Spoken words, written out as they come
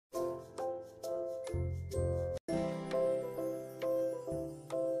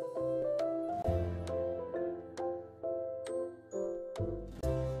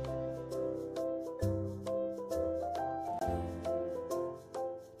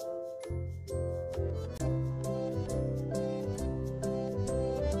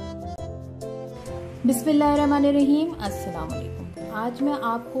बिस्मिल्लाहिर्रहमानिर्रहीम, अस्सलाम वालेकुम। आज मैं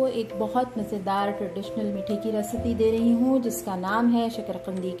आपको एक बहुत मज़ेदार ट्रेडिशनल मीठे की रेसिपी दे रही हूँ जिसका नाम है शक्कर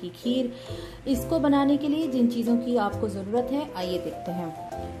कंदी की खीर। इसको बनाने के लिए जिन चीज़ों की आपको ज़रूरत है आइए देखते हैं।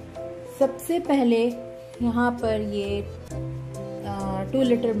 सबसे पहले यहाँ पर ये 2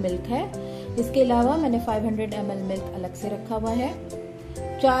 लीटर मिल्क है। इसके अलावा मैंने 500 ml मिल्क अलग से रखा हुआ है।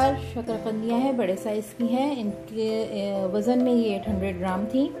 4 शक्कर कंदियाँ हैं, बड़े साइज़ की हैं। इनके वज़न में ये 800 ग्राम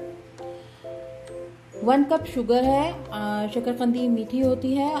थी। 1 कप शुगर है। शक्कर कंदी मीठी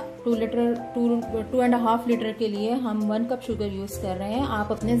होती है। 2.5 लीटर के लिए हम 1 कप शुगर यूज़ कर रहे हैं।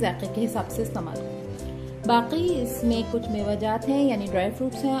 आप अपने जायके के हिसाब से इस्तेमाल करें। बाकी इसमें कुछ मेवाजात हैं यानी ड्राई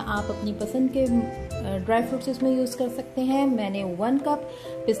फ्रूट्स हैं। आप अपनी पसंद के ड्राई फ्रूट्स इसमें यूज़ कर सकते हैं। मैंने 1 कप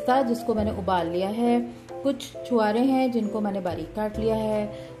पिस्ता जिसको मैंने उबाल लिया है, कुछ छुआरे हैं जिनको मैंने बारीक काट लिया है,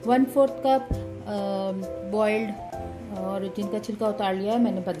 1/4 कप बॉइल्ड और जिनका छिलका उतार लिया है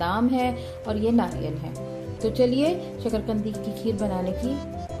मैंने बादाम है और ये नारियल है। तो चलिए शकरकंदी की खीर बनाने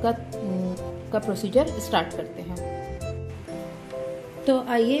का प्रोसीजर स्टार्ट करते हैं। तो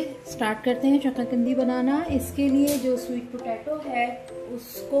आइए स्टार्ट करते हैं शकरकंदी बनाना। इसके लिए जो स्वीट पोटैटो है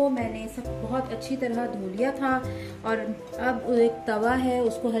उसको मैंने सब बहुत अच्छी तरह धो लिया था और अब एक तवा है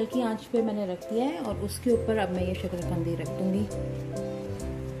उसको हल्की आंच पे मैंने रख दिया है और उसके ऊपर अब मैं ये शकरकंदी रख दूंगी।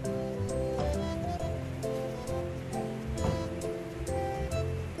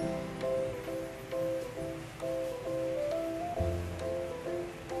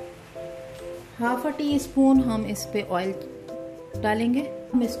 ½ टीस्पून हम इस पे ऑयल डालेंगे।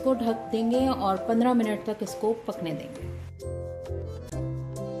 हम इसको ढक देंगे और 15 मिनट तक इसको पकने देंगे।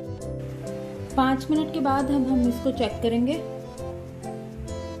 5 मिनट के बाद हम इसको चेक करेंगे।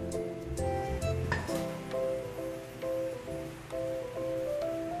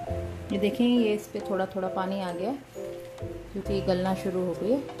 ये देखें, ये इस पे थोड़ा थोड़ा पानी आ गया क्योंकि ये गलना शुरू हो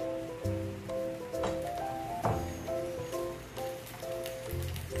गई है।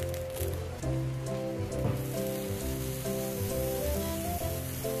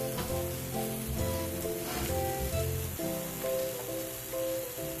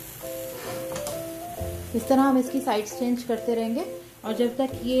 इस तरह हम इसकी साइड्स चेंज करते रहेंगे और जब तक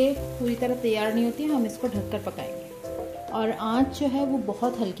ये पूरी तरह तैयार नहीं होती हम इसको ढककर पकाएंगे। और आंच जो है वो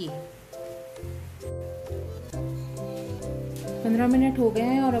बहुत हल्की है। 15 मिनट हो गए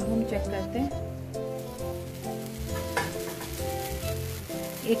हैं और अब हम चेक करते हैं।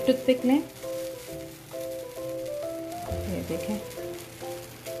 एक टूथपिक लें, ये देखें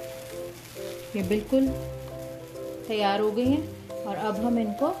ये बिल्कुल तैयार हो गई हैं। और अब हम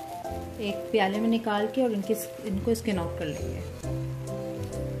इनको एक प्याले में निकाल के और इनको स्किन आउट कर लेंगे।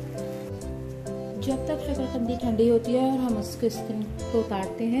 जब तक शकरकंदी ठंडी होती है और हम उसके स्किन को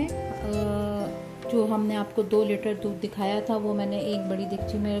उतारते हैं, जो हमने आपको 2 लीटर दूध दिखाया था वो मैंने एक बड़ी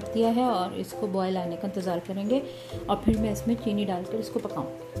देगची में रख दिया है और इसको बॉयल आने का इंतज़ार करेंगे और फिर मैं इसमें चीनी डालकर इसको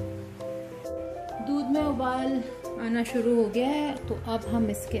पकाऊंगी। दूध में उबाल आना शुरू हो गया है तो अब हम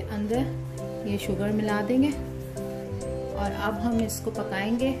इसके अंदर ये शुगर मिला देंगे और अब हम इसको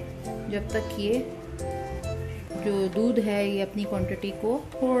पकाएंगे जब तक ये जो दूध है ये अपनी क्वांटिटी को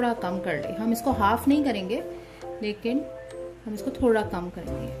थोड़ा कम कर ले। हम इसको हाफ नहीं करेंगे लेकिन हम इसको थोड़ा कम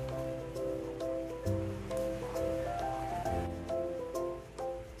करेंगे।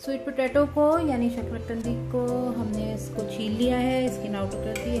 स्वीट पोटैटो को यानी शकरकंदी को हमने इसको छील लिया है, स्किन आउट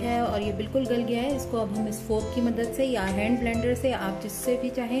कर दी है और ये बिल्कुल गल गया है। इसको अब हम इस फोर्क की मदद से या हैंड ब्लेंडर से, आप जिससे भी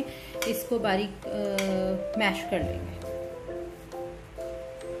चाहें, इसको बारीक मैश कर लेंगे।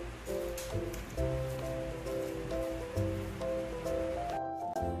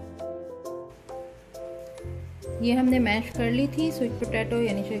 ये हमने मैश कर ली थी स्वीट पोटैटो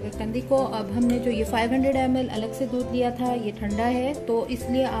यानी शकरकंदी को। अब हमने जो ये 500 ml अलग से दूध लिया था ये ठंडा है, तो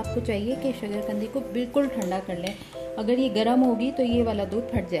इसलिए आपको चाहिए कि शकरकंदी को बिल्कुल ठंडा कर लें। अगर ये गर्म होगी तो ये वाला दूध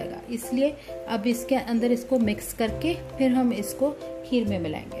फट जाएगा। इसलिए अब इसके अंदर इसको मिक्स करके फिर हम इसको खीर में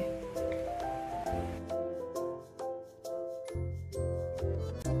मिलाएंगे।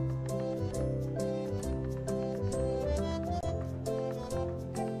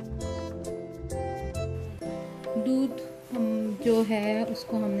 दूध हम जो है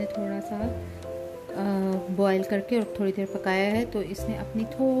उसको हमने थोड़ा सा बॉईल करके और थोड़ी देर पकाया है तो इसने अपनी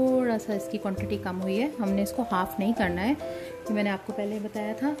थोड़ा सा इसकी क्वांटिटी कम हुई है। हमने इसको हाफ नहीं करना है, तो मैंने आपको पहले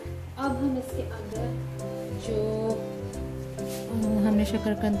बताया था। अब हम इसके अंदर जो हमने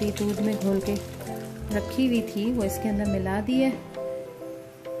शकरकंदी दूध में घोल के रखी हुई थी वो इसके अंदर मिला दी है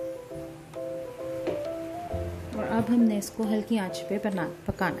और अब हमने इसको हल्की आंच पे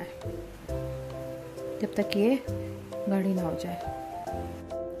पकाना है जब तक ये गाढ़ी ना हो जाए।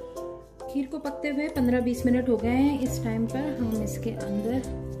 खीर को पकते हुए 15-20 मिनट हो गए हैं। इस टाइम पर हम इसके अंदर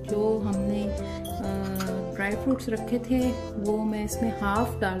जो हमने ड्राई फ्रूट्स रखे थे वो मैं इसमें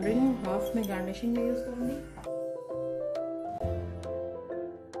हाफ डाल रही हूँ, हाफ में गार्निशिंग में यूज़ करूँगी।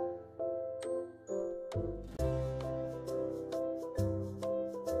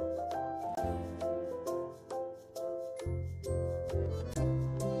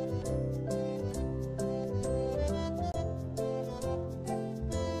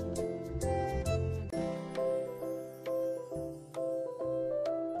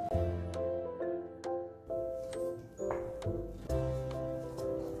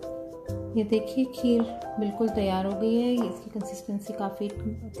 ये देखिए खीर बिल्कुल तैयार हो गई है, इसकी कंसिस्टेंसी काफ़ी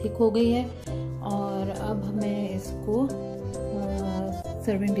थिक हो गई है। और अब मैं इसको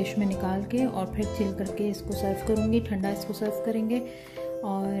सर्विंग डिश में निकाल के और फिर चिल करके इसको सर्व करूँगी, ठंडा इसको सर्व करेंगे।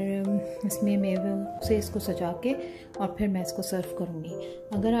 और इसमें मेवे से इसको सजा के और फिर मैं इसको सर्व करूँगी।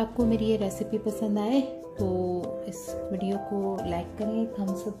 अगर आपको मेरी ये रेसिपी पसंद आए तो इस वीडियो को लाइक करें,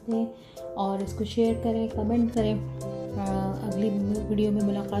 थम्स अप दें और इसको शेयर करें, कमेंट करें। अगली वीडियो में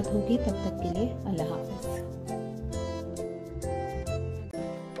मुलाकात होगी, तब तक के लिए अल्लाह हाफ़िज़।